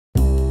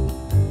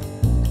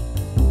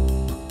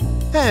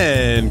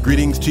And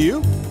greetings to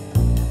you.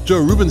 Joe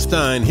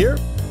Rubenstein here,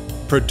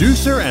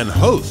 producer and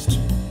host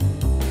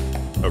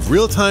of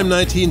Real-Time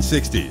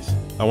 1960s.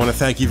 I want to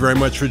thank you very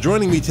much for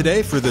joining me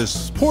today for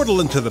this portal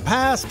into the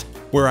past,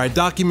 where I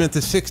document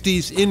the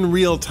 60s in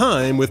real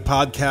time with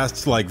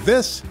podcasts like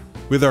this,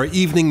 with our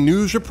evening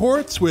news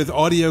reports, with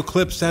audio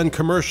clips and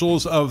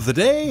commercials of the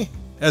day,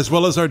 as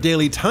well as our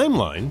daily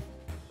timeline.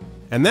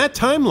 And that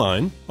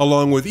timeline,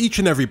 along with each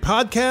and every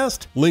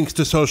podcast, links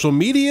to social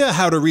media,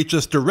 how to reach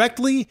us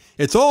directly,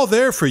 it's all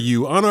there for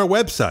you on our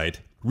website,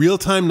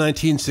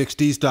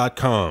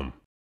 realtime1960s.com.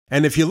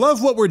 And if you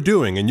love what we're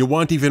doing and you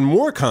want even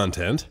more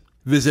content,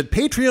 visit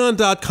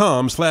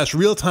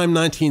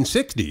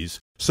patreon.com/realtime1960s,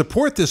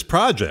 support this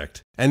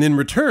project, and in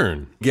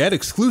return, get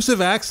exclusive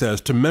access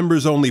to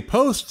members-only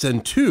posts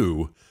and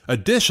 2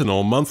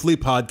 additional monthly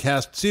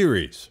podcast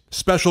series,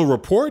 special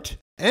report,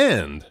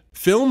 and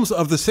films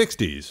of the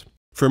 60s.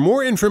 For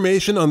more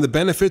information on the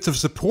benefits of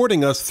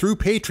supporting us through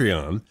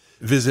Patreon,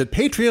 visit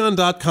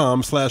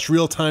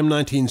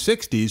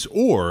patreon.com/realtime1960s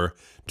or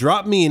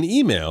drop me an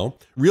email,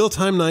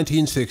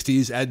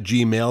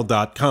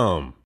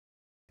 realtime1960s@gmail.com.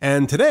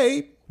 And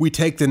today, we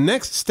take the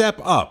next step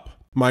up,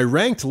 my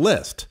ranked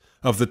list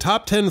of the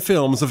top 10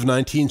 films of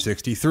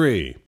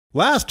 1963.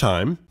 Last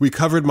time, we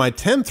covered my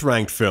 10th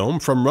ranked film,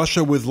 From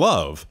Russia with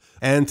Love,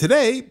 and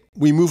today,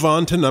 we move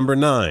on to number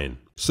 9.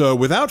 So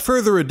without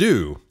further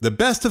ado, the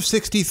Best of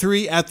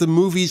 63 at the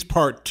Movies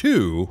Part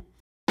 2,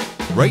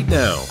 right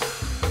now.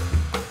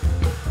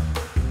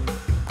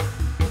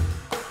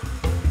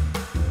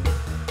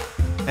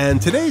 And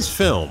today's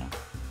film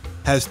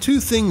has 2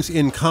 things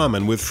in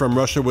common with From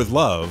Russia with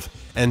Love,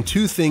 and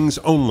 2 things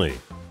only.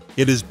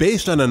 It is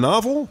based on a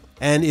novel,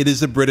 and it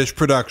is a British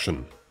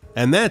production.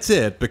 And that's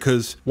it,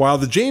 because while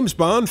the James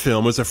Bond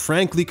film was a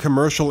frankly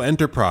commercial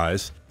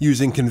enterprise,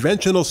 using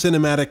conventional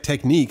cinematic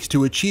techniques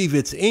to achieve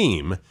its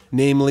aim,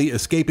 namely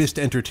escapist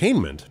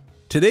entertainment,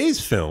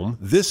 today's film,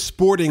 This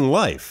Sporting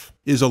Life,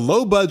 is a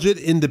low-budget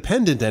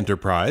independent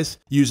enterprise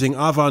using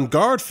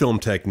avant-garde film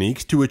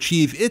techniques to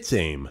achieve its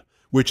aim,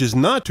 which is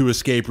not to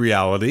escape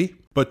reality,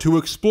 but to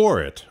explore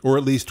it, or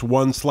at least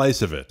one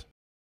slice of it.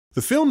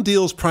 The film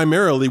deals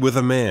primarily with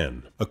a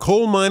man, a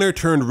coal miner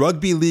turned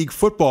rugby league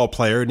football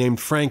player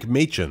named Frank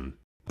Machen,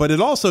 but it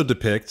also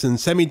depicts, in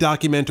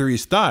semi-documentary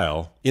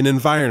style, an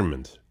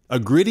environment, a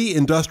gritty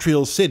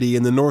industrial city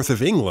in the north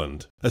of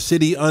England, a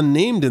city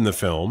unnamed in the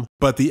film,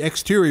 but the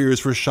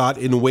exteriors were shot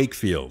in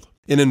Wakefield,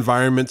 an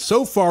environment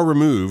so far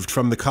removed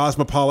from the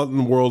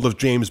cosmopolitan world of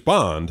James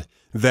Bond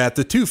that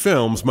the 2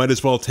 films might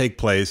as well take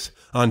place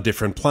on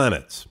different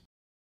planets.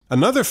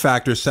 Another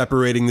factor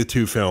separating the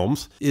 2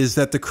 films is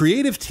that the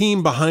creative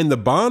team behind the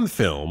Bond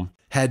film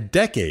had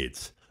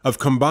decades of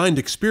combined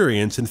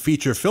experience in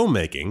feature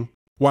filmmaking,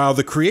 while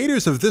the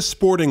creators of This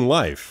Sporting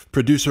Life,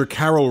 producer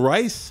Carol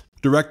Rice,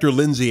 director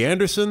Lindsay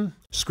Anderson,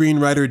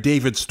 screenwriter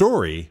David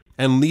Story,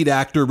 and lead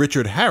actor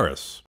Richard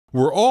Harris,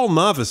 were all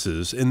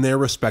novices in their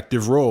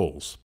respective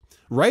roles.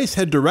 Rice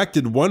had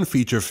directed 1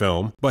 feature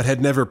film, but had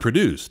never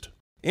produced.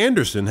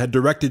 Anderson had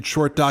directed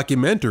short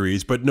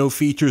documentaries, but no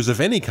features of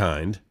any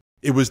kind.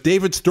 It was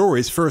David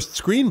Story's first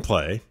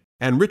screenplay,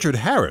 and Richard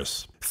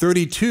Harris,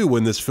 32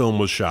 when this film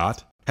was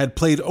shot, had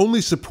played only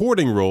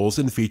supporting roles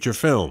in feature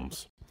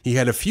films. He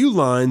had a few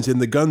lines in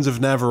The Guns of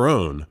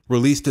Navarone,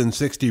 released in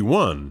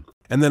 '61,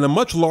 and then a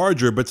much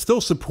larger but still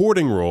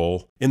supporting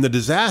role in the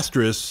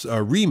disastrous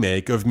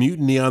remake of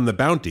Mutiny on the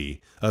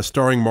Bounty,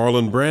 starring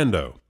Marlon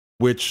Brando,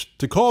 which,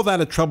 to call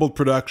that a troubled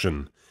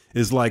production,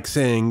 is like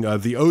saying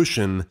the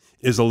ocean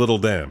is a little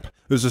damp.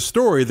 There's a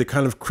story that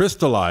kind of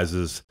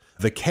crystallizes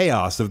the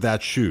chaos of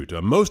that shoot,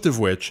 most of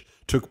which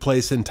took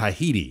place in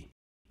Tahiti.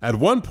 At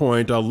one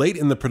point, late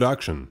in the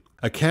production,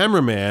 a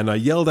cameraman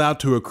yelled out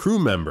to a crew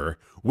member,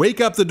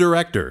 "Wake up the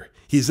director,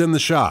 he's in the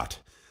shot."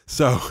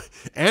 So,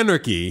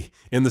 anarchy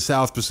in the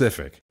South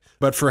Pacific.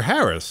 But for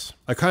Harris,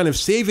 a kind of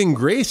saving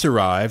grace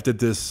arrived at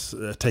this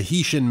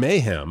Tahitian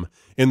mayhem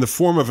in the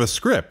form of a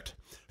script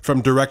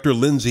from director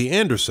Lindsay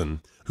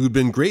Anderson, who'd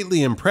been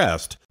greatly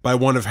impressed by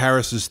one of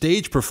Harris's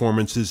stage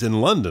performances in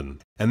London,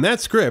 and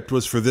that script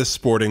was for This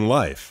Sporting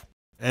Life.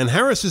 And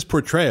Harris's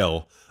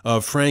portrayal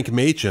of Frank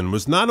Machen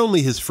was not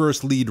only his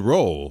first lead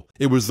role,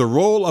 it was the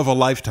role of a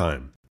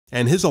lifetime.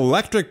 And his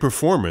electric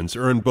performance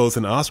earned both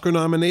an Oscar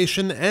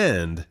nomination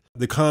and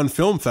the Cannes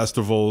Film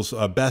Festival's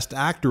Best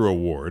Actor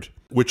Award,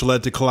 which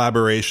led to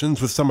collaborations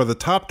with some of the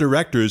top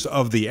directors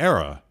of the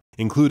era,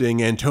 including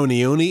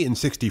Antonioni in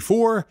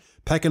 '64,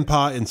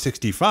 Peckinpah in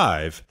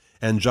 '65,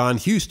 and John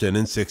Huston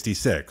in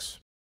 '66.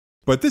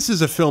 But this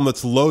is a film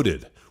that's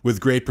loaded with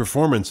great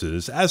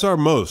performances, as are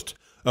most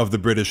of the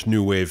British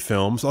New Wave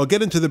films. I'll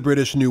get into the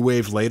British New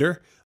Wave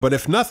later, but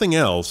if nothing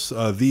else,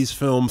 these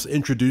films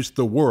introduced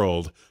the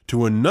world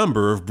to a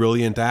number of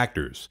brilliant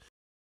actors.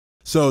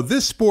 So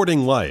This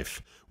Sporting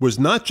Life was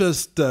not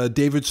just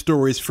David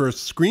Story's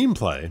first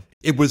screenplay,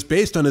 it was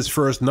based on his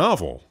first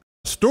novel.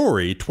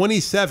 Story,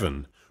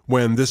 27,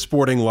 when This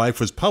Sporting Life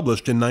was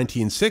published in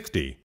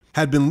 1960,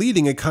 had been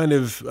leading a kind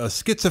of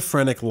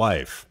schizophrenic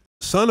life.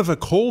 Son of a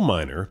coal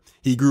miner,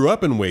 he grew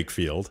up in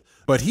Wakefield,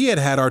 but he had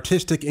had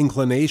artistic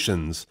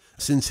inclinations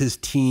since his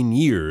teen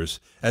years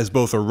as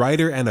both a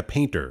writer and a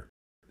painter.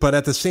 But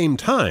at the same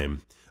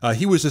time,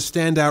 he was a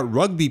standout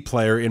rugby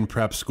player in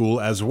prep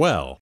school as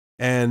well.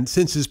 And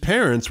since his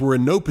parents were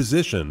in no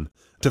position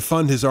to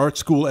fund his art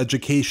school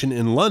education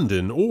in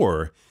London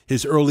or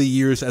his early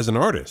years as an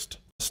artist,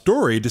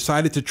 Story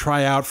decided to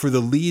try out for the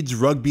Leeds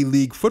Rugby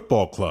League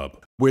Football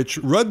Club, which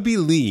rugby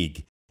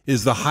league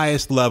is the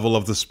highest level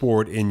of the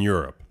sport in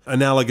Europe,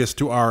 analogous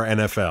to our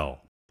NFL.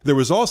 There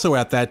was also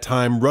at that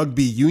time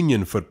rugby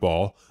union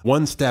football,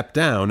 one step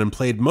down and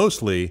played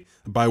mostly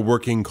by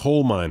working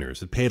coal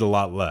miners. It paid a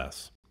lot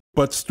less.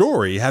 But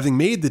Story, having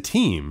made the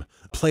team,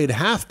 played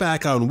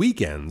halfback on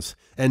weekends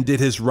and did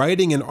his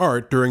writing and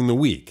art during the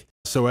week.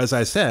 So as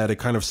I said, a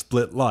kind of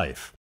split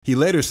life. He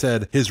later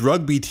said his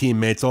rugby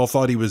teammates all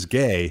thought he was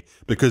gay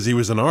because he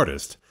was an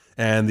artist,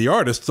 and the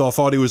artists all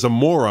thought he was a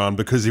moron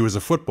because he was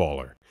a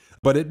footballer.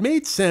 But it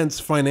made sense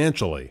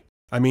financially.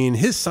 I mean,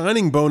 his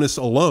signing bonus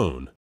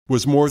alone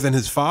was more than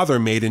his father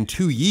made in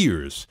 2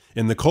 years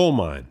in the coal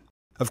mine.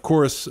 Of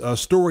course,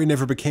 Story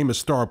never became a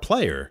star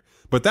player,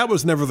 but that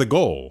was never the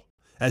goal.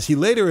 As he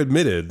later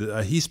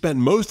admitted, he spent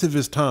most of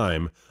his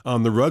time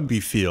on the rugby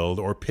field,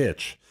 or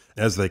pitch,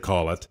 as they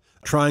call it,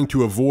 trying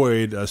to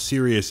avoid a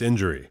serious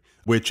injury,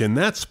 which in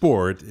that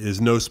sport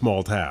is no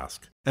small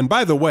task. And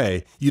by the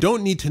way, you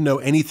don't need to know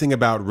anything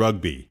about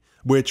rugby,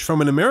 which from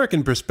an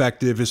American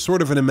perspective is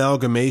sort of an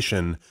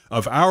amalgamation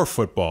of our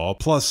football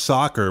plus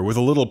soccer with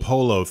a little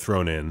polo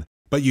thrown in.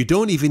 But you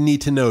don't even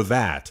need to know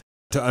that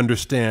to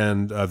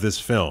understand this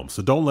film,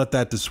 so don't let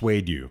that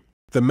dissuade you.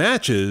 The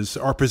matches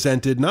are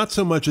presented not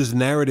so much as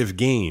narrative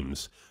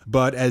games,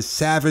 but as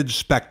savage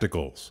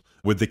spectacles,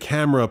 with the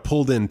camera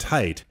pulled in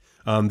tight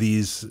on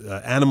these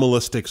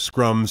animalistic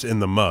scrums in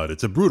the mud.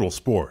 It's a brutal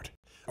sport.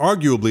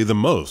 Arguably the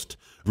most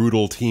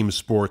brutal team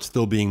sport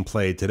still being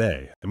played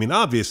today. I mean,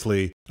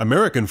 obviously,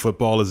 American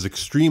football is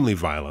extremely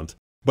violent,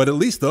 but at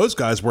least those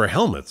guys wear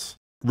helmets.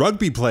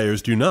 Rugby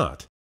players do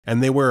not,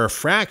 and they wear a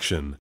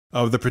fraction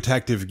of the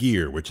protective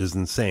gear, which is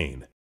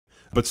insane.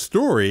 But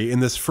Story, in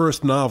this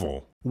first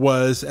novel,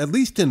 was, at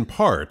least in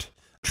part,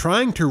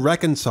 trying to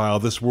reconcile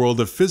this world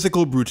of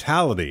physical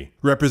brutality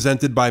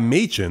represented by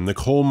Machen, the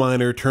coal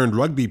miner turned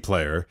rugby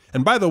player.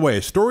 And by the way,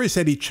 Story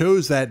said he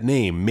chose that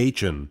name,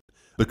 Machen,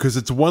 because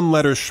it's one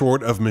letter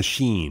short of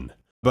machine.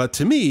 But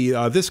to me,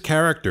 this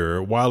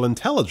character, while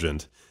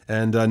intelligent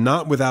and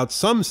not without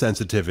some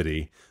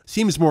sensitivity,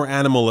 seems more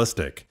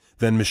animalistic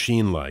than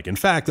machine-like. In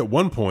fact, at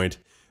one point,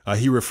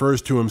 he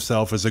refers to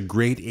himself as a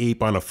great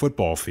ape on a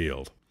football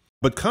field.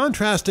 But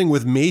contrasting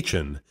with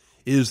Machen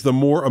is the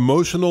more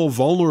emotional,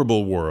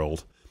 vulnerable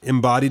world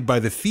embodied by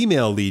the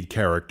female lead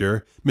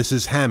character,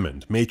 Mrs.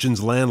 Hammond,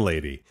 Machen's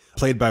landlady,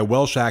 played by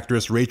Welsh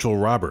actress Rachel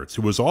Roberts,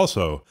 who was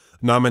also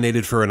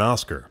nominated for an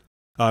Oscar.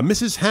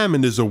 Mrs.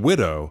 Hammond is a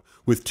widow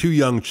with 2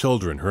 young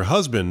children. Her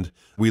husband,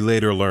 we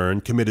later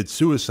learn, committed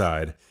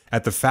suicide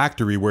at the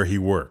factory where he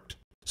worked.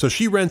 So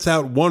she rents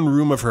out one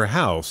room of her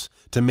house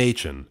to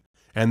Machen,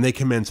 and they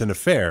commence an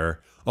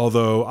affair,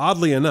 although,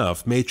 oddly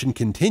enough, Machen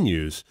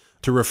continues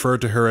to refer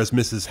to her as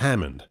Mrs.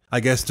 Hammond, I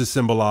guess to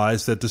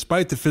symbolize that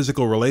despite the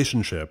physical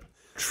relationship,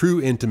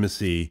 true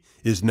intimacy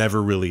is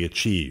never really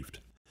achieved.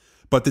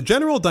 But the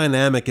general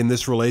dynamic in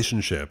this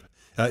relationship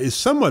is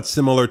somewhat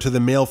similar to the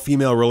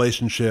male-female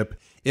relationship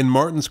in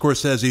Martin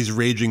Scorsese's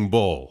Raging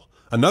Bull,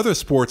 another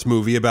sports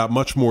movie about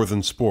much more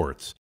than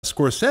sports.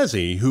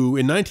 Scorsese, who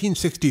in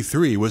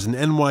 1963 was an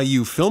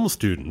NYU film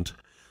student,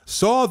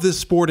 saw this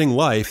sporting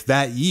life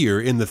that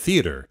year in the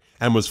theater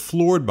and was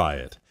floored by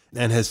it,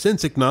 and has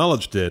since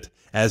acknowledged it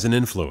as an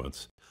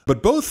influence.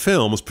 But both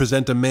films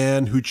present a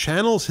man who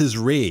channels his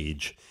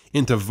rage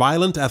into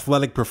violent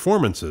athletic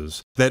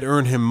performances that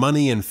earn him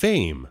money and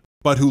fame,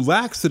 but who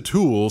lacks the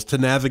tools to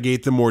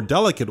navigate the more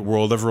delicate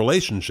world of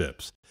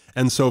relationships,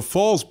 and so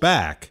falls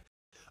back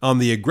on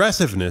the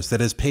aggressiveness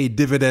that has paid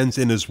dividends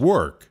in his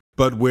work,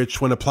 but which,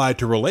 when applied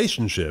to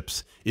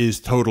relationships, is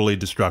totally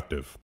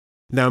destructive.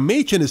 Now,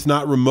 Machen is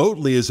not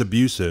remotely as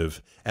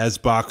abusive as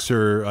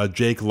boxer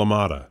Jake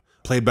LaMotta,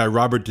 played by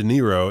Robert De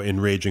Niro in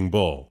Raging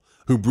Bull,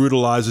 who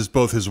brutalizes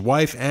both his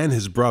wife and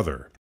his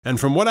brother. And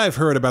from what I've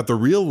heard about the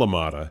real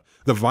LaMotta,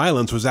 the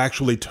violence was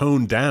actually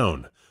toned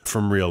down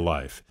from real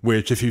life,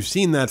 which, if you've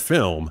seen that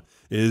film,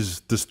 is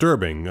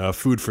disturbing,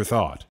 food for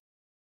thought.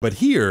 But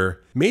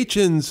here,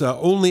 Machen's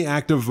only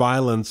act of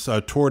violence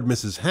toward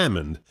Mrs.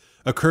 Hammond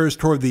occurs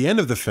toward the end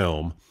of the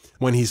film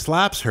when he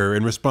slaps her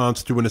in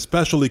response to an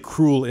especially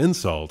cruel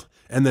insult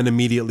and then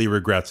immediately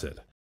regrets it.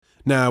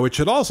 Now, it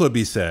should also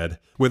be said,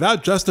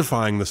 without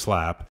justifying the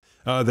slap,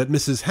 that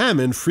Mrs.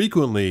 Hammond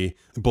frequently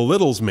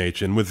belittles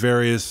Machen with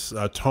various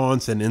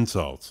taunts and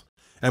insults.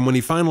 And when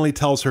he finally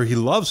tells her he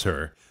loves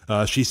her,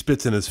 she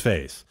spits in his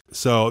face.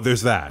 So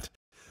there's that.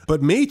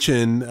 But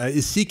Machen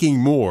is seeking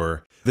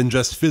more than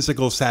just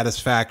physical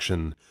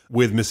satisfaction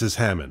with Mrs.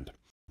 Hammond.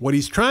 What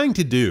he's trying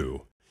to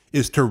do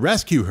is to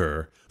rescue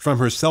her from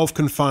her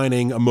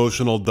self-confining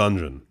emotional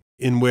dungeon.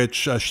 in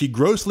which she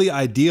grossly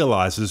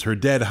idealizes her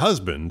dead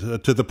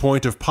husband to the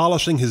point of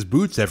polishing his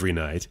boots every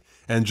night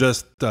and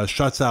just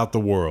shuts out the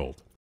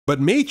world. But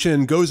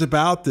Machen goes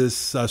about this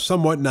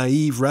somewhat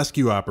naive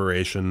rescue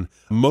operation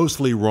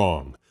mostly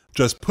wrong,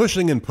 just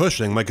pushing and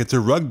pushing like it's a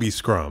rugby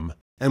scrum.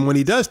 And when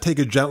he does take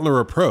a gentler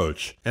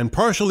approach and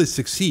partially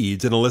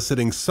succeeds in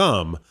eliciting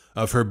some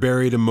of her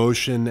buried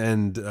emotion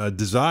and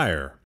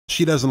desire,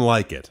 she doesn't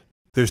like it.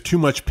 There's too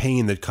much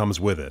pain that comes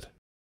with it.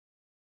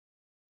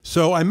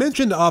 So I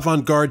mentioned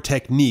avant-garde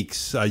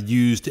techniques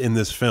used in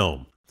this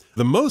film,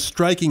 the most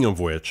striking of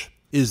which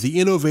is the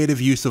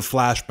innovative use of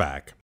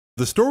flashback.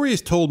 The story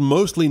is told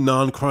mostly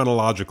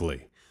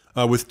non-chronologically,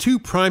 with two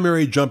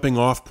primary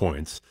jumping-off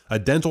points, a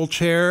dental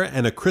chair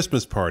and a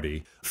Christmas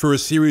party, for a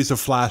series of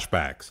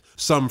flashbacks,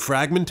 some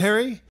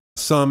fragmentary,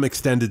 some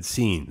extended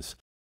scenes.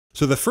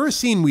 So the first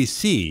scene we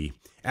see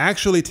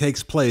actually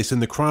takes place in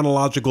the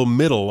chronological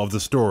middle of the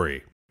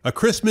story, a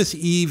Christmas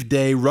Eve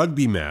day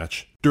rugby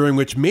match during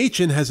which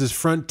Machen has his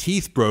front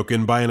teeth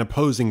broken by an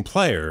opposing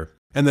player,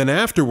 and then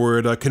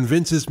afterward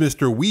convinces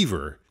Mr.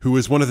 Weaver, who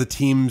is one of the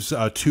team's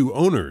two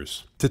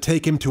owners, to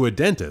take him to a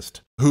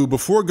dentist, who,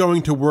 before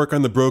going to work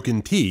on the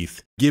broken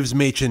teeth, gives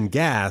Machen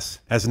gas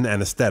as an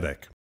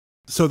anesthetic.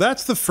 So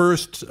that's the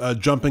first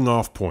jumping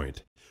off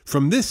point.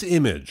 From this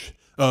image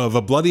of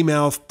a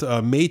bloody-mouthed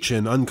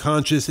Machen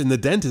unconscious in the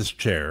dentist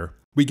chair,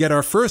 we get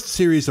our first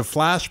series of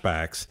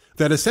flashbacks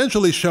that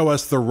essentially show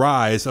us the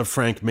rise of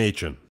Frank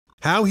Machen,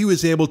 how he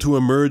was able to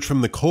emerge from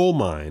the coal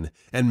mine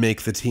and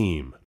make the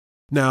team.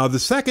 Now, the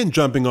second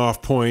jumping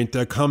off point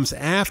comes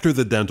after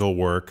the dental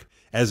work,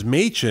 as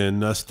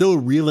Machen, still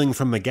reeling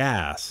from the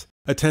gas,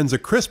 attends a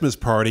Christmas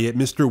party at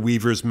Mr.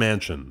 Weaver's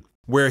mansion,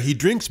 where he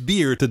drinks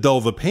beer to dull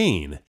the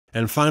pain,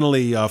 and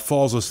finally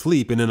falls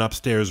asleep in an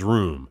upstairs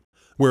room,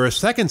 where a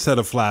second set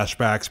of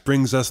flashbacks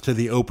brings us to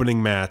the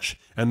opening match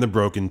and the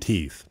broken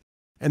teeth.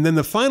 And then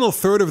the final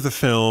third of the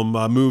film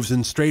moves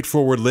in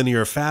straightforward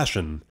linear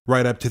fashion,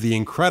 right up to the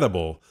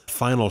incredible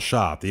final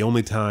shot, the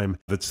only time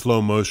that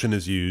slow motion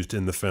is used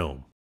in the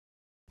film.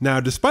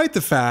 Now, despite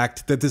the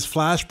fact that this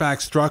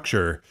flashback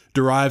structure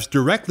derives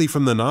directly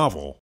from the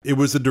novel, it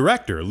was the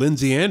director,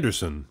 Lindsay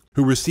Anderson,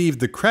 who received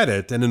the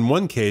credit and in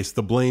one case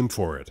the blame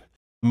for it.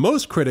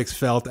 Most critics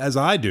felt, as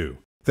I do,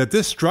 that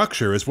this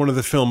structure is one of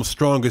the film's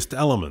strongest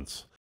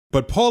elements.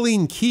 But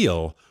Pauline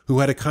Kael, who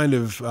had a kind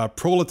of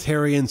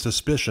proletarian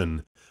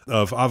suspicion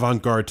of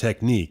avant-garde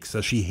techniques,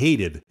 she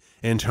hated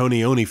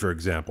Antonioni, for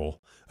example,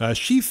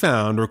 she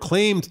found, or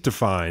claimed to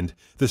find,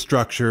 the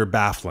structure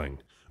baffling,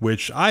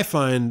 which I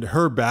find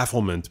her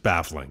bafflement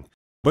baffling.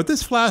 But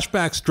this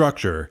flashback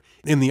structure,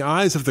 in the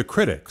eyes of the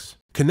critics,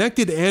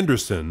 connected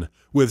Anderson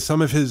with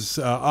some of his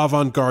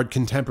avant-garde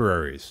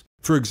contemporaries.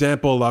 For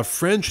example,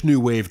 French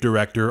New Wave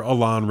director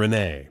Alain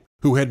Resnais,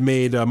 who had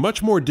made a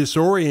much more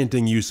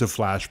disorienting use of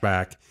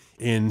flashback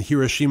in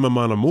Hiroshima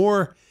Mon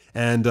Amour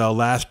and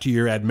last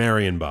year at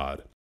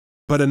Marienbad.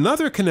 But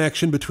another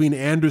connection between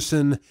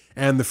Anderson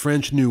and the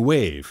French New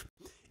Wave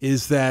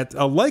is that,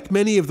 like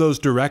many of those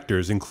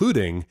directors,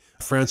 including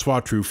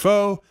François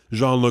Truffaut,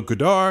 Jean-Luc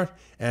Godard,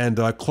 and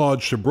Claude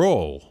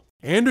Chabrol,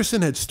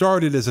 Anderson had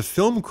started as a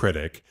film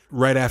critic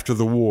right after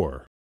the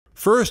war.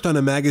 First on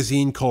a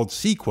magazine called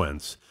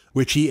Sequence,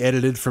 which he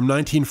edited from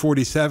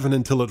 1947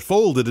 until it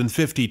folded in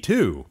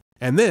 '52,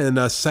 and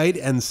then Sight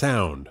and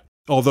Sound.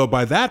 Although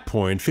by that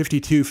point,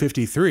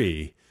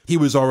 '52-'53, he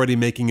was already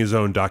making his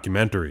own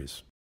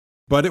documentaries.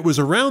 But it was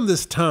around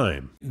this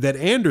time that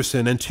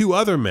Anderson and two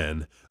other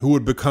men who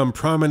would become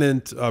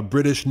prominent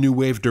British New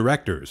Wave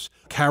directors,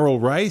 Carol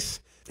Rice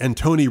and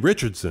Tony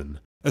Richardson,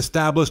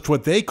 established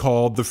what they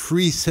called the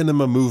Free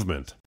Cinema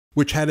Movement,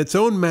 which had its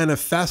own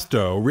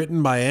manifesto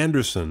written by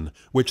Anderson,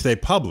 which they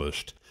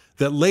published,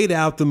 that laid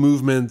out the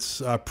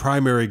movement's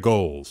primary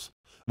goals,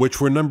 which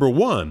were, number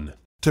one,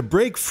 to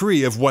break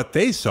free of what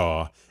they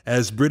saw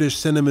as British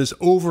cinema's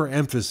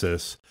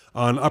overemphasis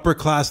on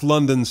upper-class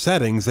London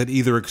settings that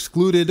either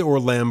excluded or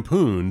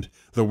lampooned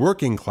the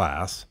working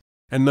class,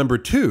 and number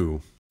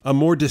two, a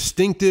more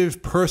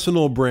distinctive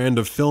personal brand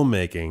of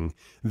filmmaking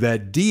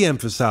that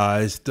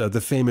de-emphasized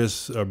the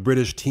famous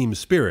British team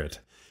spirit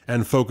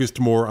and focused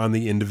more on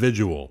the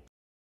individual.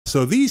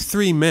 So these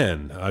three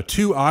men,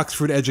 two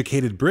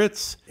Oxford-educated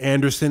Brits,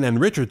 Anderson and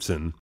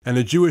Richardson, and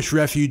a Jewish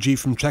refugee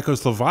from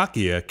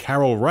Czechoslovakia,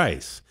 Carol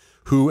Rice,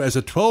 who as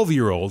a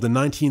 12-year-old in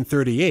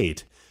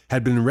 1938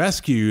 had been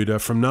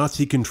rescued from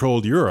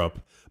Nazi-controlled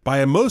Europe by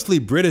a mostly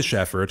British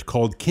effort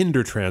called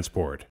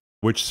Kindertransport,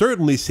 which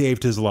certainly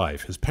saved his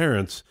life. His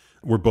parents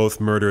were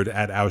both murdered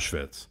at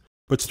Auschwitz.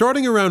 But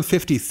starting around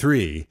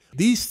 '53,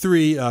 these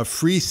three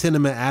free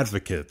cinema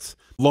advocates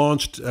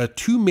launched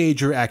two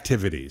major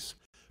activities.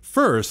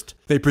 First,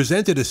 they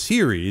presented a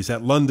series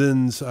at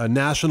London's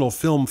National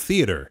Film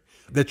Theatre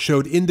that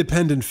showed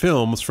independent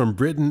films from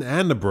Britain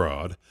and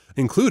abroad,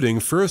 including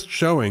first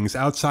showings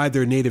outside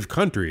their native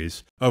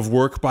countries of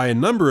work by a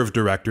number of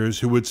directors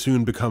who would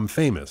soon become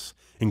famous,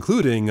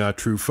 including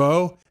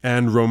Truffaut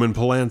and Roman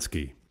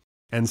Polanski.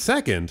 And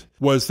second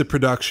was the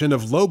production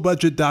of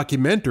low-budget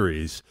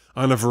documentaries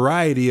on a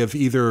variety of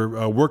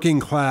either working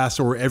class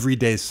or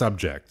everyday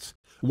subjects.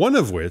 One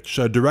of which,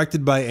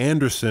 directed by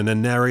Anderson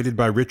and narrated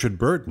by Richard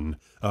Burton,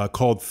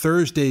 called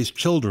Thursday's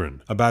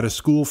Children, about a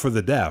school for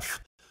the deaf,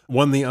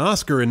 won the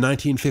Oscar in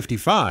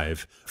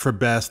 1955 for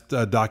Best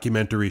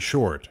Documentary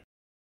Short.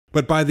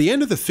 But by the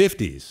end of the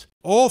 50s,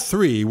 all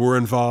three were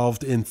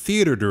involved in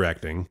theater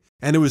directing,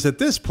 and it was at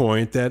this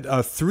point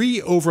that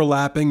three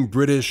overlapping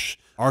British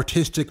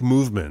artistic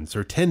movements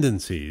or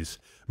tendencies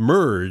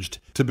merged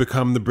to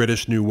become the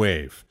British New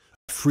Wave: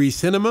 free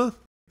cinema,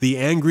 the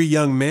angry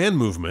young man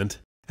movement,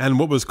 and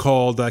what was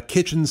called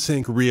kitchen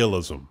sink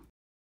realism.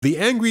 The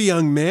angry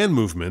young man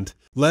movement,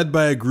 led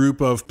by a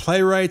group of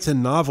playwrights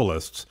and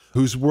novelists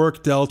whose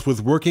work dealt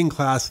with working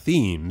class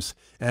themes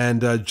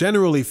and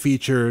generally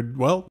featured,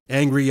 well,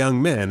 angry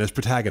young men as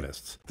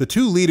protagonists. The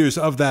two leaders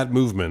of that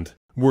movement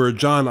were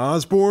John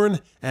Osborne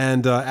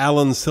and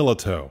Alan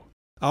Sillitoe.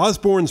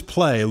 Osborne's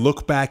play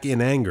Look Back in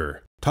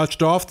Anger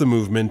touched off the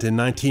movement in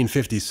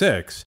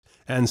 1956,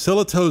 and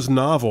Sillitoe's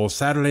novel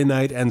Saturday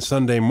Night and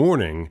Sunday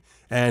Morning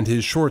and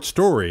his short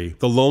story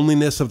The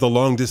Loneliness of the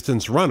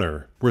Long-Distance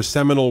Runner were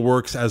seminal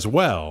works as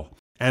well,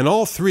 and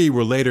all three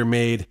were later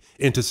made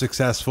into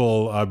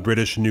successful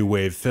British New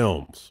Wave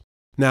films.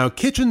 Now,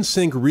 kitchen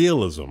sink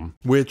realism,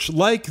 which,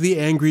 like the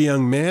angry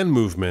young man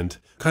movement,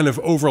 kind of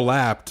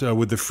overlapped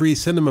with the free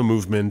cinema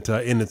movement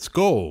in its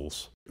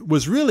goals,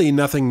 was really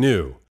nothing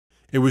new.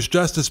 It was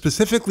just a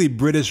specifically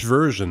British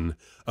version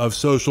of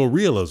social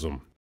realism,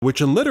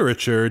 which in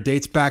literature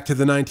dates back to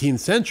the 19th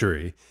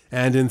century,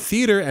 and in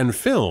theater and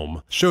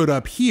film showed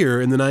up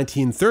here in the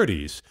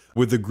 1930s,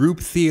 with the group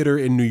theater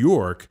in New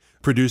York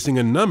producing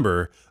a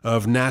number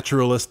of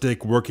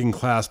naturalistic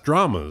working-class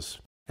dramas,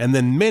 and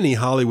then many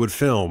Hollywood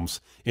films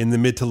in the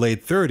mid to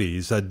late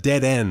 30s,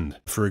 Dead End,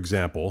 for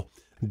example,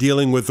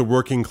 dealing with the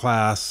working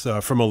class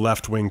from a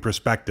left-wing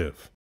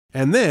perspective.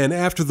 And then,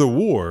 after the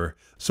war,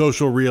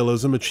 social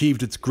realism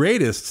achieved its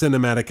greatest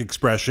cinematic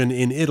expression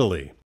in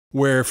Italy,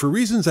 where, for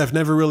reasons I've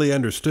never really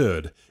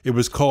understood, it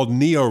was called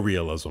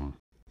neorealism.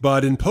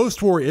 But in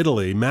post-war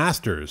Italy,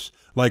 masters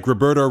like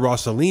Roberto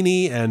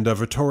Rossellini and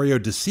Vittorio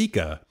De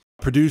Sica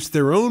produced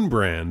their own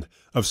brand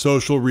of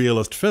social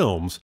realist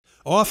films,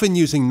 often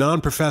using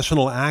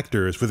non-professional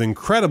actors with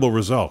incredible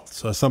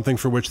results, something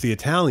for which the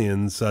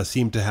Italians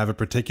seem to have a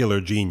particular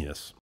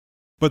genius.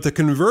 But the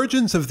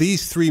convergence of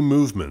these three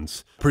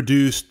movements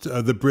produced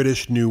the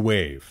British New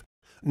Wave.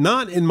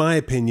 Not, in my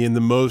opinion,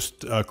 the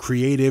most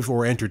creative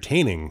or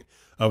entertaining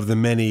of the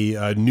many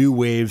new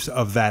waves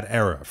of that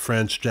era,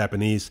 French,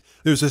 Japanese.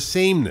 There's a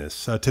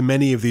sameness to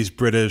many of these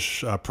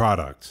British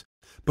products.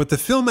 But the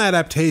film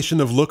adaptation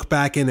of Look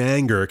Back in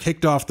Anger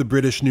kicked off the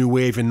British New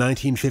Wave in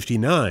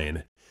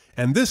 1959,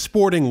 and This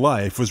Sporting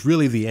Life was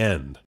really the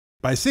end.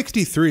 By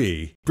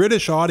 '63,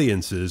 British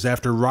audiences,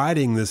 after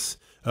riding this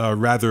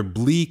rather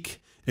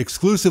bleak,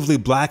 exclusively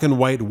black and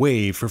white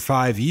wave for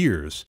 5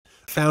 years,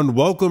 found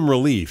welcome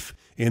relief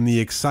in the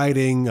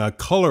exciting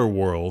color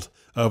world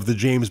of the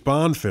James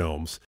Bond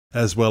films,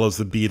 as well as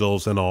the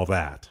Beatles and all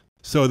that.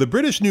 So the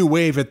British New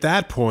Wave at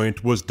that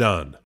point was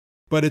done.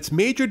 But its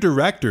major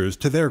directors,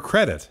 to their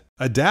credit,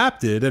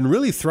 adapted and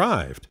really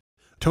thrived.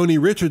 Tony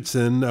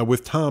Richardson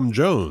with Tom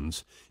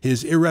Jones,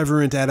 his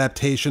irreverent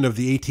adaptation of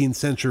the 18th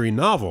century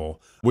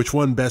novel, which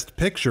won Best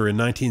Picture in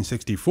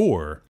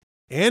 1964.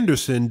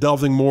 Anderson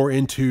delving more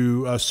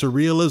into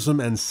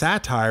surrealism and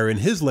satire in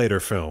his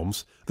later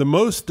films, the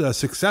most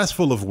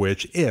successful of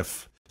which,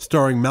 If,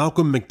 starring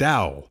Malcolm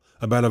McDowell,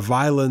 about a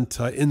violent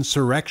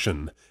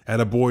insurrection at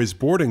a boys'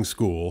 boarding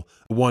school,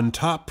 won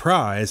top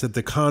prize at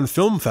the Cannes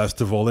Film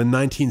Festival in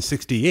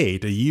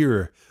 1968, a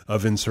year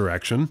of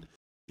insurrection.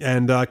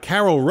 And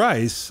Carol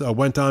Rice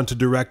went on to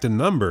direct a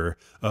number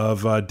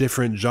of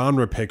different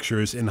genre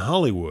pictures in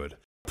Hollywood.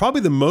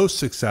 Probably the most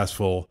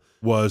successful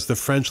was The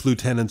French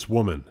Lieutenant's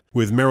Woman,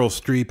 with Meryl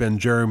Streep and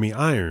Jeremy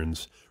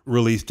Irons,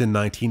 released in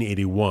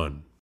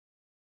 1981.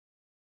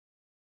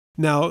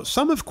 Now,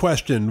 some have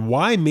questioned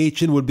why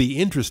Machen would be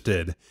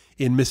interested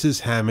in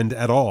Mrs. Hammond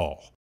at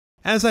all.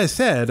 As I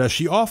said,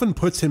 she often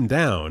puts him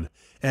down,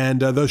 and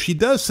though she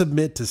does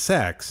submit to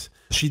sex,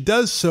 she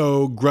does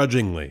so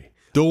grudgingly,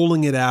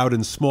 doling it out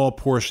in small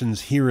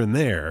portions here and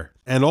there,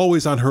 and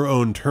always on her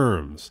own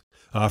terms.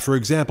 For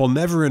example,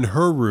 never in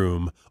her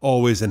room,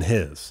 always in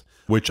his,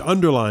 which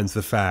underlines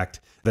the fact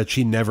that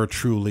she never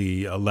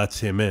truly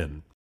lets him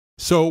in.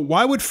 So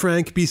why would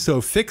Frank be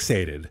so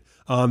fixated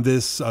on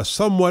this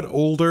somewhat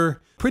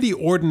older, pretty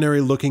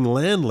ordinary-looking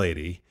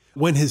landlady,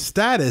 when his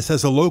status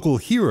as a local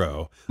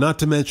hero, not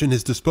to mention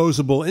his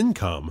disposable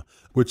income,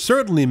 would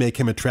certainly make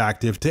him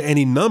attractive to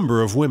any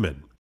number of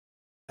women?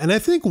 And I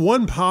think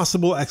one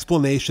possible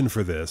explanation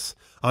for this,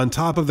 on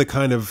top of the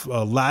kind of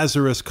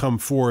Lazarus come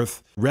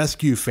forth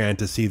rescue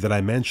fantasy that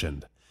I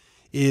mentioned,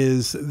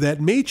 is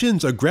that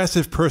Machen's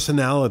aggressive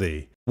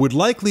personality would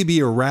likely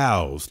be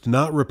aroused,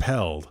 not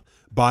repelled,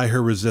 by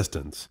her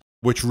resistance,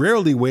 which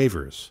rarely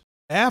wavers.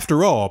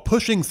 After all,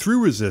 pushing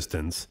through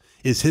resistance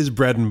is his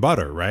bread and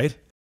butter, right?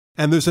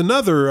 And there's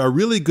another a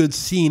really good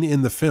scene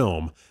in the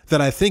film that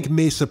I think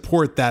may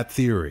support that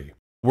theory,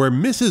 where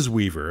Mrs.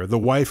 Weaver, the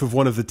wife of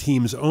one of the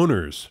team's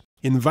owners,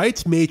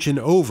 invites Machen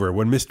over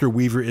when Mr.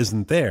 Weaver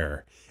isn't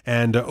there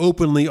and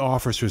openly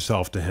offers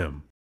herself to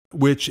him,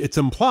 which it's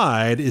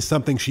implied is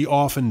something she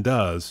often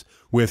does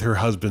with her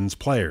husband's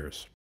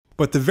players.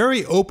 But the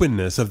very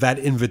openness of that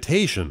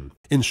invitation,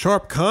 in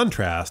sharp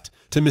contrast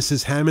to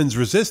Mrs. Hammond's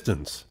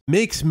resistance,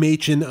 makes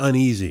Machen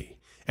uneasy,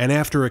 and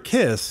after a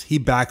kiss, he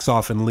backs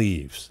off and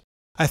leaves.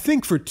 I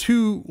think for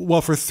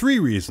three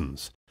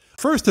reasons.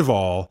 First of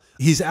all,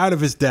 he's out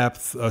of his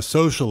depth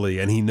socially,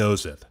 and he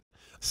knows it.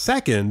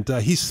 Second,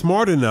 he's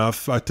smart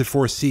enough to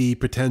foresee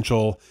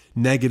potential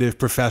negative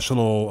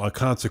professional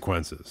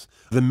consequences.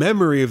 The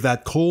memory of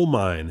that coal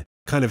mine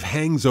kind of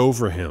hangs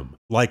over him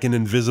like an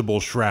invisible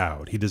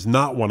shroud. He does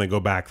not want to go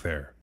back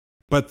there.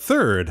 But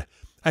third,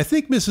 I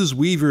think Mrs.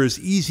 Weaver's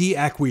easy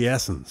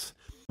acquiescence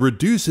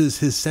reduces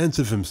his sense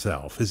of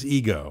himself, his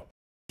ego.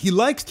 He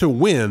likes to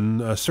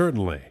win,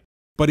 certainly,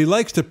 but he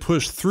likes to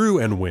push through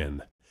and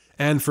win.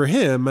 And for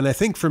him, and I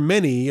think for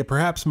many,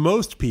 perhaps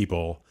most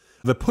people,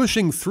 the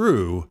pushing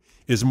through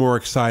is more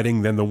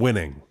exciting than the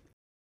winning.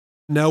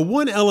 Now,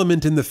 one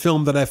element in the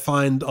film that I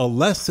find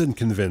less than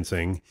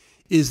convincing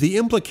is the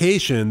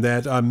implication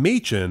that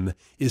Machen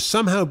is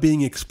somehow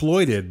being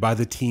exploited by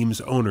the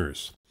team's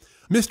owners.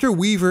 Mr.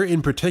 Weaver,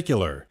 in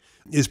particular,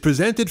 is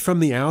presented from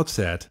the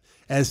outset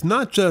as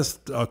not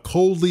just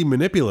coldly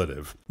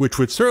manipulative, which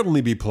would certainly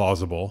be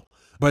plausible,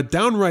 but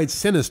downright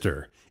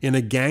sinister in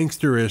a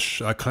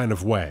gangsterish kind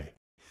of way.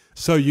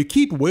 So you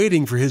keep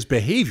waiting for his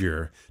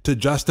behavior to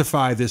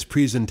justify this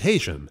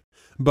presentation,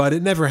 but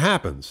it never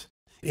happens.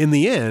 In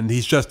the end,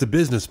 he's just a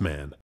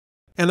businessman.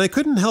 And I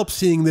couldn't help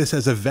seeing this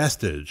as a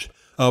vestige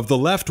of the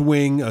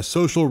left-wing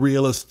social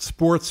realist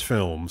sports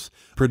films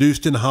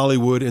produced in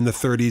Hollywood in the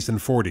 30s and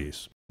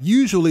 40s,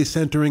 usually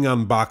centering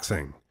on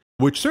boxing,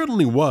 which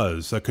certainly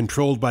was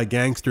controlled by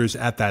gangsters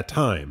at that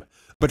time.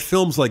 But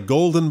films like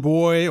Golden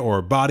Boy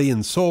or Body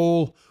and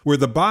Soul, where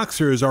the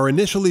boxers are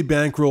initially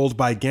bankrolled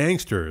by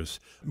gangsters,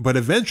 but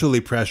eventually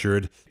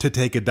pressured to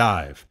take a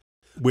dive,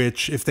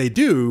 which, if they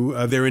do,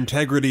 their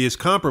integrity is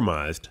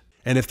compromised,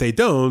 and if they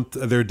don't,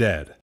 they're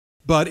dead.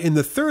 But in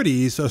the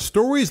 30s,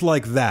 stories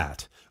like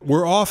that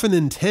were often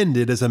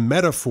intended as a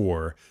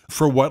metaphor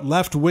for what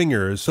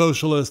left-wingers,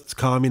 socialists,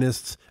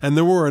 communists, and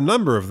there were a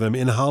number of them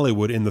in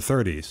Hollywood in the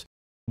 30s,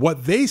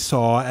 what they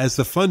saw as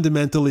the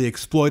fundamentally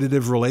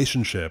exploitative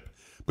relationship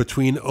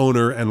between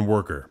owner and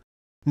worker.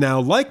 Now,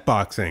 like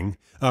boxing,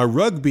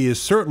 rugby is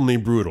certainly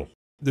brutal.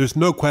 There's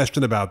no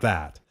question about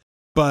that.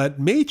 But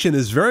Machen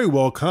is very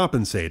well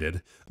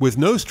compensated, with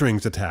no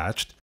strings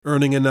attached,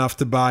 earning enough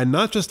to buy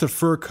not just a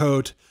fur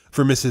coat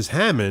for Mrs.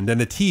 Hammond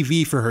and a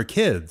TV for her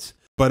kids,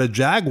 but a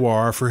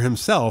Jaguar for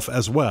himself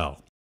as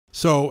well.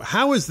 So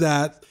how is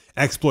that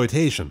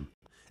exploitation?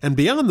 And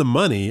beyond the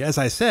money, as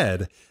I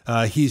said,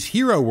 he's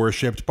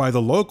hero-worshipped by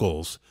the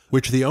locals,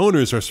 which the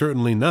owners are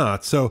certainly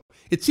not, so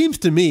it seems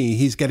to me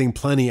he's getting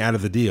plenty out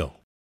of the deal.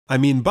 I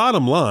mean,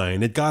 bottom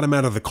line, it got him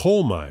out of the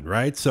coal mine,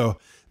 right? So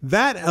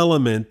that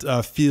element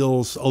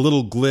feels a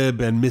little glib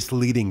and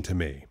misleading to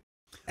me,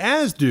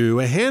 as do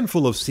a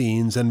handful of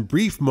scenes and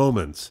brief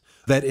moments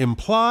that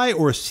imply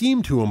or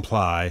seem to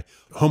imply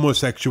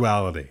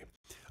homosexuality.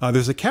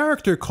 There's a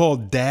character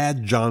called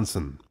Dad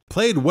Johnson,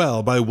 played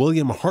well by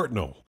William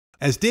Hartnell.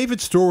 As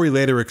David Story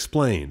later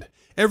explained,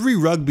 every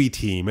rugby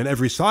team and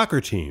every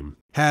soccer team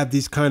had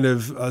these kind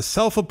of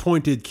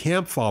self-appointed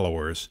camp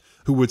followers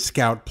who would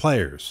scout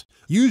players,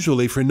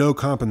 usually for no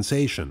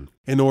compensation,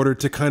 in order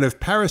to kind of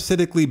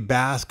parasitically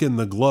bask in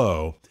the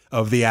glow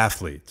of the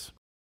athletes.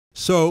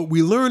 So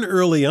we learn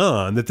early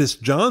on that this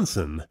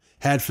Johnson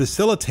had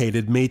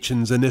facilitated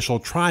Machen's initial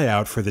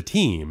tryout for the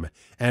team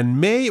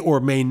and may or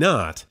may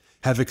not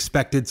have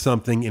expected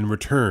something in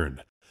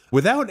return.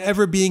 Without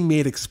ever being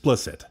made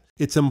explicit,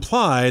 it's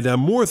implied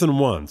more than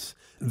once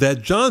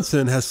that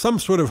Johnson has some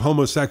sort of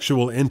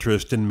homosexual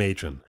interest in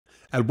Machen.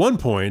 At one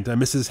point,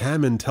 Mrs.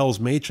 Hammond tells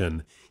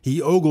Machen,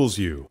 he ogles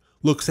you,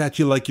 looks at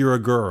you like you're a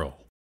girl.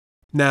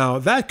 Now,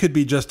 that could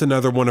be just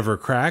another one of her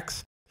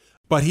cracks,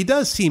 but he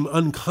does seem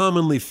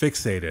uncommonly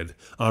fixated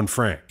on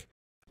Frank.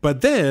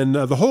 But then,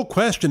 the whole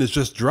question is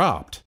just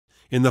dropped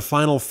in the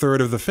final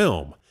third of the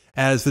film,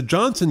 as the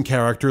Johnson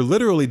character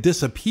literally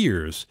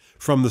disappears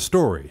from the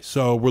story,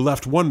 so we're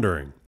left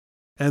wondering.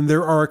 And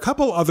there are a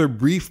couple other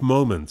brief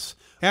moments.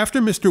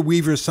 After Mr.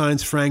 Weaver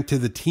signs Frank to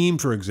the team,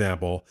 for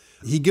example,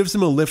 he gives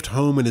him a lift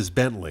home in his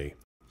Bentley.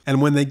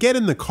 And when they get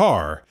in the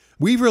car,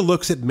 Weaver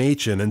looks at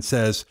Machen and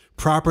says,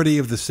 "Property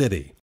of the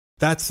city."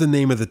 That's the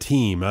name of the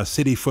team, a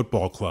city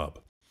football club.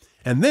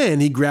 And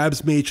then he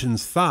grabs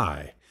Machen's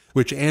thigh,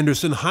 which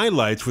Anderson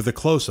highlights with a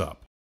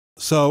close-up.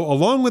 So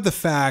along with the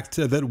fact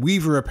that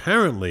Weaver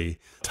apparently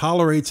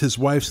tolerates his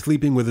wife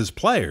sleeping with his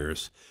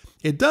players,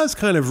 it does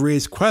kind of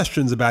raise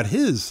questions about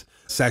his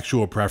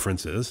sexual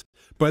preferences,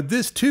 but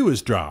this too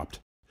is dropped.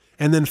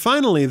 And then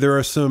finally, there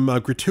are some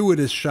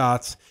gratuitous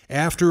shots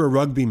after a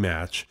rugby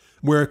match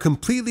where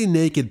completely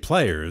naked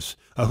players,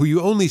 who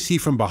you only see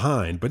from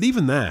behind, but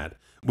even that,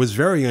 was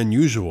very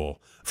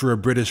unusual for a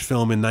British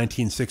film in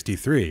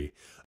 1963.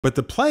 But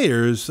the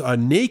players,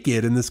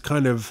 naked in this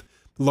kind of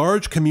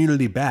large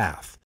community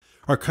bath,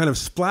 are kind of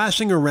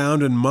splashing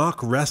around in mock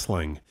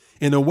wrestling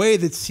in a way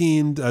that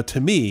seemed,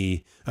 to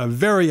me,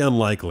 very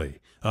unlikely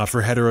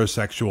for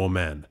heterosexual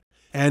men.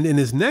 And in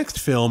his next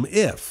film,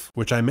 If,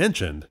 which I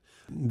mentioned,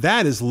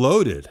 that is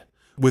loaded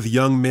with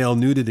young male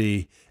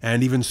nudity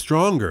and even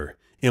stronger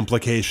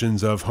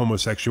implications of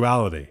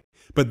homosexuality.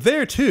 But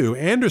there, too,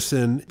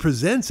 Anderson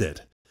presents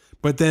it,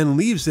 but then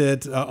leaves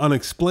it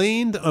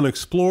unexplained,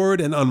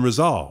 unexplored, and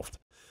unresolved.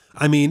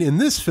 I mean, in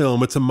this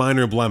film, it's a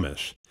minor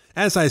blemish.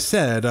 As I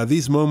said,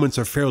 these moments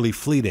are fairly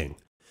fleeting.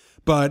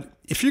 But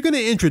if you're going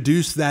to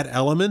introduce that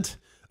element,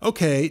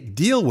 okay,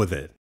 deal with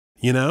it,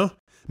 you know?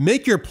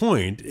 Make your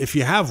point, if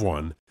you have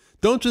one.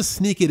 Don't just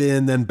sneak it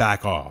in, then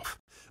back off.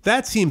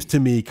 That seems to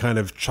me kind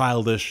of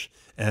childish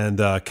and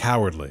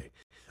cowardly.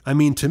 I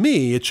mean, to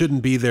me, it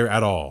shouldn't be there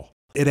at all.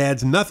 It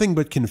adds nothing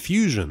but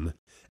confusion,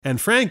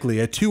 and frankly,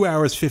 at 2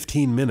 hours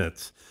 15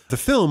 minutes, the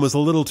film is a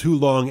little too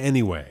long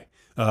anyway,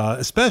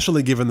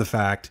 especially given the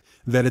fact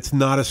that it's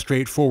not a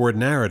straightforward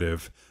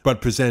narrative,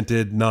 but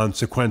presented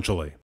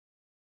non-sequentially.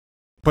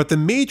 But the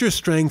major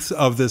strengths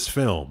of this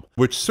film,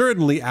 which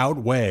certainly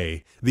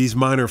outweigh these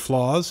minor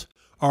flaws,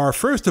 are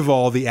first of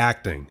all the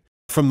acting.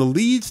 From the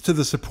leads to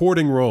the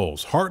supporting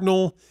roles,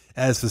 Hartnell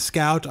as the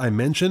scout I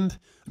mentioned,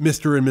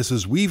 Mr. and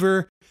Mrs.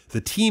 Weaver,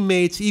 the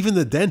teammates, even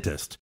the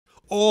dentist,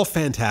 all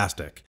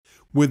fantastic,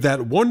 with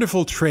that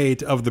wonderful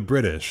trait of the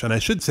British, and I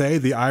should say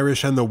the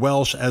Irish and the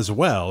Welsh as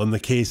well in the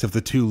case of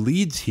the two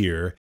leads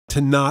here,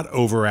 to not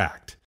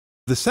overact.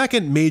 The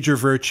second major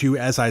virtue,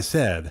 as I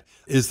said,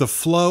 is the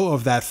flow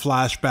of that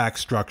flashback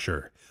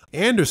structure.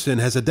 Anderson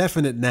has a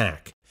definite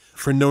knack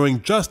for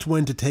knowing just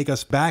when to take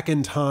us back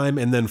in time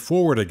and then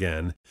forward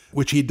again,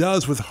 which he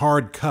does with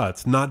hard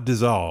cuts, not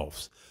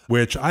dissolves,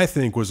 which I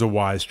think was a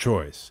wise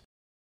choice.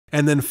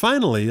 And then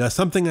finally,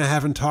 something I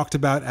haven't talked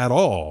about at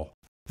all,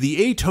 the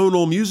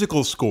atonal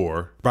musical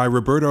score by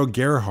Roberto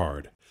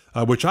Gerhard,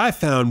 which I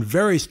found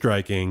very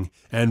striking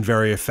and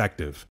very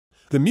effective.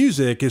 The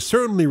music is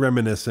certainly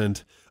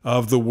reminiscent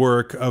of the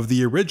work of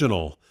the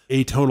original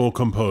atonal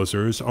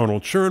composers,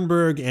 Arnold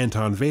Schoenberg,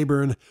 Anton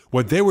Webern,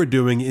 what they were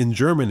doing in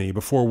Germany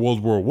before World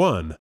War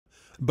I.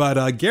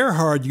 But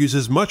Gerhard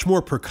uses much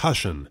more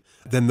percussion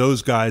than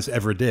those guys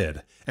ever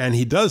did, and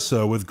he does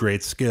so with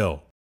great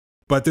skill.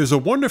 But there's a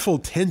wonderful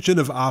tension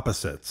of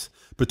opposites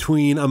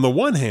between, on the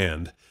one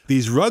hand,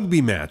 these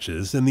rugby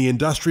matches in the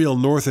industrial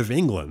north of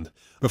England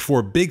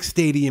before big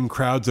stadium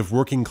crowds of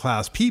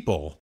working-class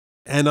people,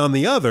 and on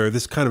the other,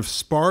 this kind of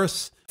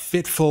sparse,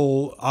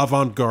 fitful,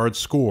 avant-garde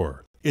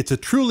score. It's a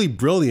truly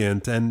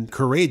brilliant and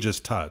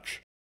courageous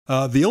touch.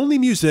 The only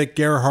music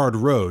Gerhard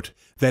wrote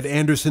that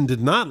Anderson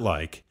did not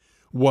like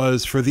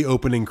was for the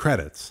opening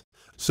credits.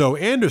 So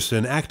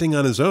Anderson, acting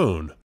on his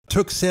own,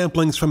 took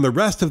samplings from the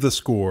rest of the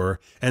score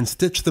and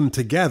stitched them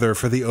together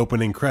for the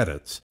opening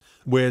credits,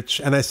 which,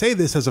 and I say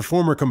this as a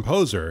former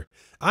composer,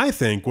 I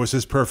think was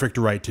his perfect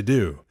right to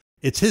do.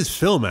 It's his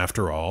film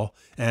after all,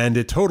 and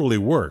it totally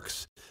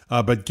works.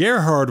 But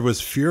Gerhard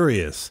was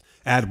furious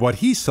at what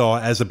he saw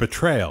as a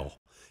betrayal,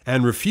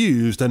 and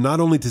refused not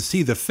only to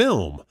see the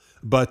film,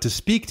 but to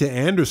speak to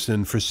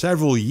Anderson for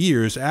several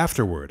years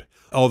afterward,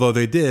 although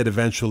they did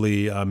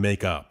eventually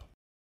make up.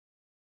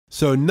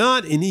 So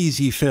not an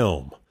easy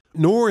film,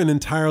 nor an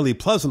entirely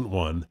pleasant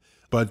one,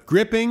 but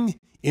gripping,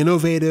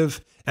 innovative,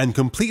 and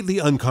completely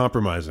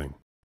uncompromising.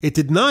 It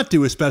did not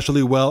do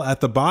especially well at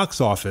the box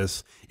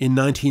office in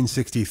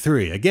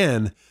 1963.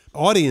 Again,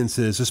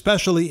 audiences,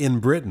 especially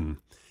in Britain,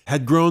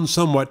 had grown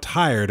somewhat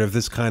tired of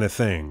this kind of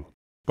thing.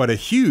 But a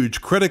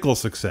huge critical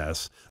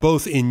success,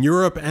 both in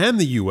Europe and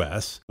the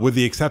US, with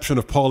the exception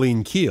of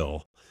Pauline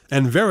Kael,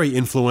 and very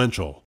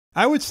influential.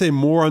 I would say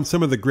more on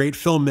some of the great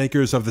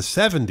filmmakers of the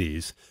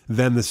 70s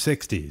than the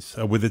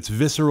 60s, with its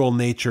visceral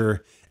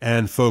nature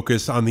and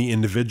focus on the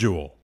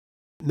individual.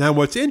 Now,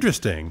 what's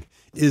interesting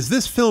is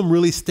this film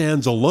really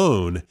stands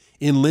alone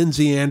in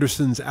Lindsay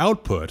Anderson's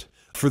output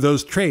for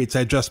those traits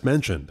I just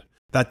mentioned,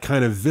 that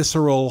kind of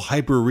visceral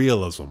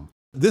hyperrealism.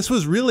 This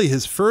was really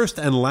his first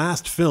and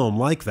last film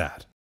like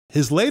that.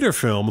 His later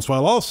films,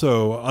 while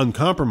also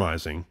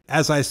uncompromising,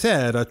 as I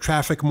said,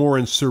 traffic more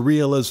in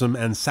surrealism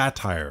and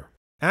satire.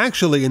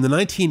 Actually, in the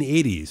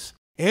 1980s,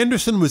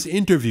 Anderson was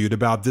interviewed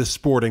about This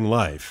Sporting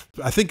Life.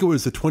 I think it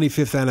was the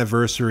 25th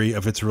anniversary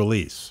of its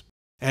release.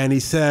 And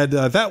he said,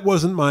 that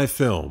wasn't my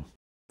film.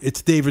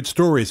 It's David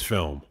Story's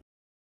film,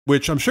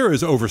 which I'm sure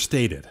is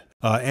overstated.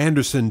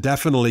 Anderson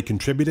definitely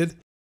contributed,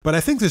 but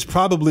I think there's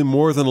probably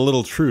more than a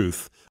little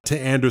truth to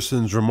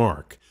Anderson's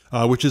remark,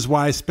 which is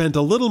why I spent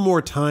a little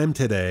more time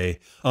today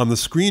on the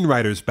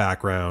screenwriter's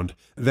background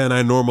than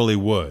I normally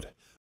would.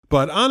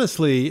 But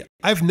honestly,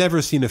 I've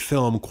never seen a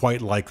film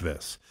quite like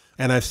this,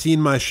 and I've seen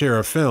my share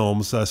of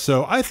films,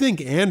 so I think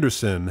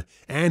Anderson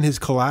and his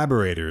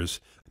collaborators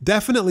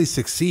definitely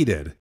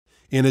succeeded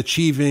in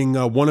achieving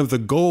one of the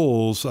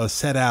goals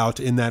set out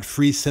in that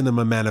Free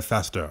Cinema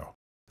Manifesto,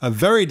 a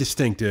very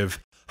distinctive,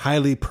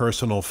 highly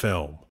personal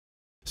film.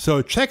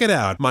 So check it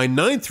out, my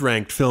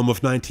 9th-ranked film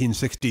of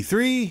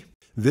 1963,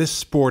 This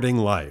Sporting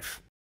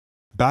Life.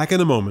 Back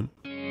in a moment.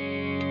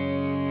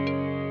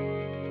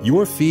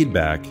 Your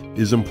feedback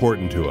is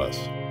important to us.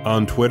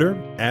 On Twitter,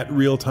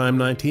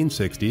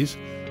 @Realtime1960s,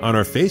 on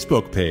our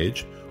Facebook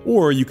page,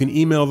 or you can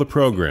email the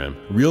program,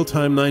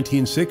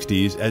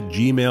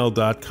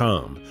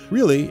 realtime1960s@gmail.com.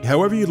 Really,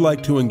 however you'd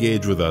like to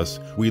engage with us,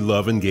 we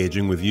love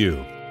engaging with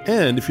you.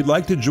 And if you'd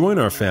like to join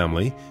our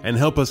family and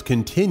help us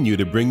continue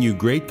to bring you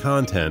great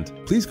content,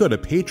 please go to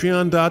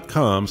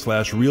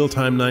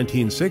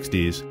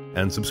patreon.com/realtime1960s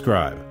and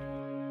subscribe.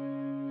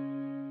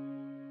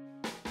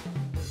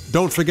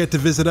 Don't forget to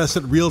visit us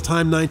at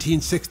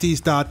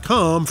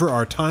realtime1960s.com for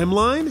our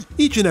timeline,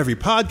 each and every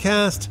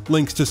podcast,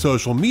 links to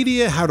social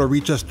media, how to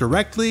reach us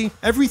directly,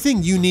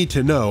 everything you need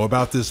to know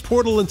about this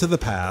portal into the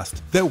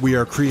past that we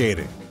are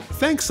creating.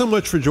 Thanks so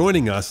much for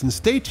joining us, and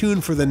stay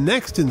tuned for the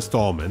next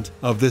installment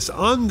of this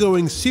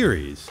ongoing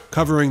series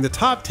covering the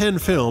top 10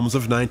 films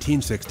of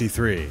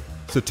 1963.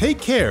 So take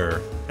care,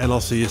 and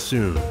I'll see you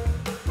soon.